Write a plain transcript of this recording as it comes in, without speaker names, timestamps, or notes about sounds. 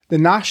The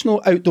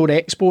National Outdoor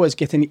Expo is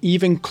getting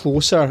even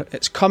closer.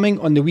 It's coming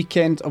on the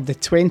weekend of the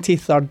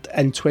 23rd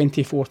and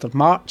 24th of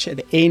March at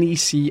the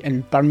NEC in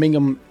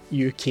Birmingham,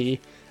 UK.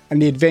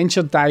 And the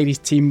Adventure Diaries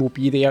team will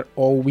be there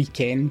all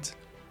weekend.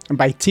 And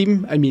by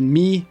team, I mean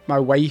me, my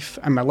wife,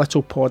 and my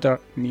little podder,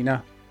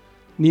 Nina.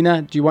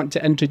 Nina, do you want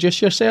to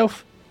introduce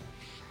yourself?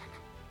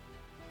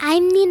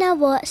 I'm Nina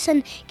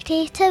Watson,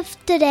 Creative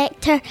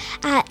Director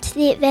at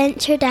the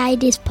Adventure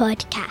Diaries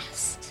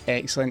podcast.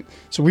 Excellent.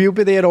 So we'll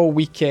be there all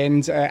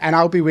weekend and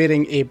I'll be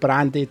wearing a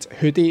branded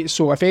hoodie.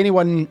 So if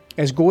anyone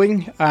is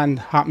going and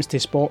happens to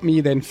spot me,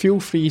 then feel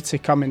free to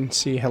come and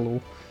say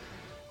hello.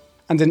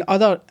 And in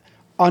other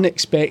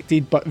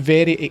unexpected but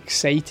very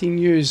exciting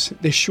news,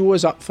 the show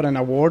is up for an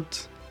award.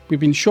 We've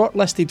been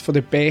shortlisted for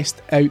the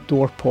Best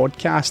Outdoor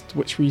Podcast,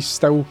 which we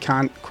still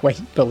can't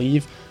quite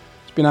believe.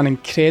 It's been an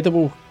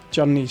incredible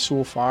journey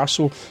so far.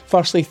 So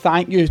firstly,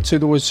 thank you to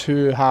those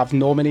who have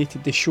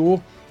nominated the show.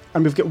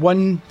 And we've got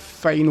one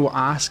final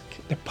ask.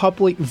 The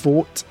public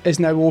vote is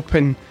now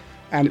open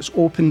and it's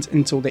opened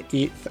until the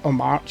 8th of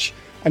March.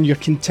 And your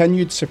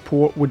continued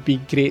support would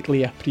be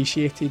greatly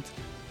appreciated.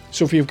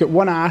 So if you've got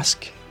one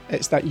ask,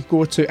 it's that you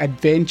go to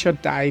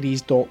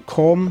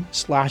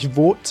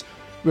adventurediaries.com/vote,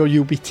 where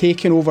you'll be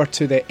taken over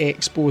to the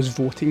Expo's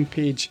voting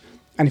page.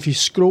 And if you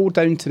scroll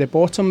down to the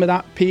bottom of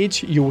that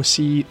page, you will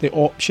see the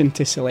option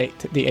to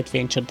select the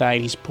Adventure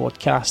Diaries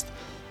podcast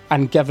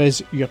and give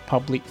us your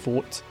public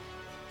vote.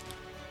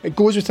 It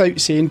goes without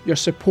saying, your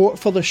support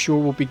for the show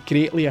will be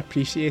greatly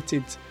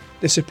appreciated.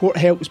 The support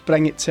helps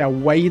bring it to a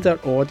wider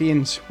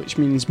audience, which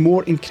means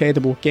more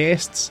incredible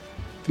guests,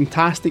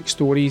 fantastic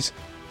stories,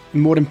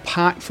 and more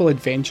impactful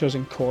adventures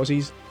and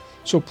causes.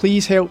 So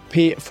please help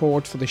pay it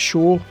forward for the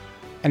show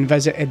and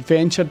visit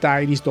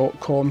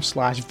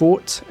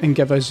adventurediaries.com/vote and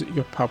give us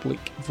your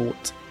public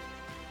vote.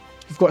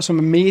 We've got some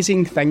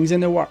amazing things in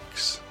the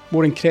works,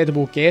 more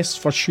incredible guests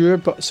for sure,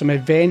 but some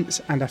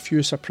events and a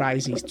few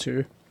surprises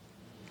too.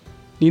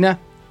 Nina?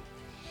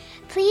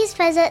 Please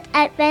visit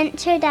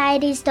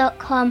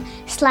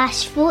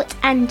adventurediaries.com/vote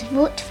and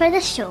vote for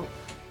the show.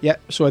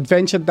 Yep, so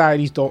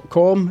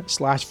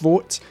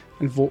adventurediaries.com/vote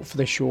and vote for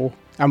the show.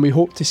 And we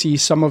hope to see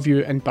some of you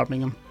in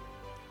Birmingham.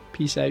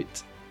 Peace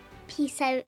out. Peace out.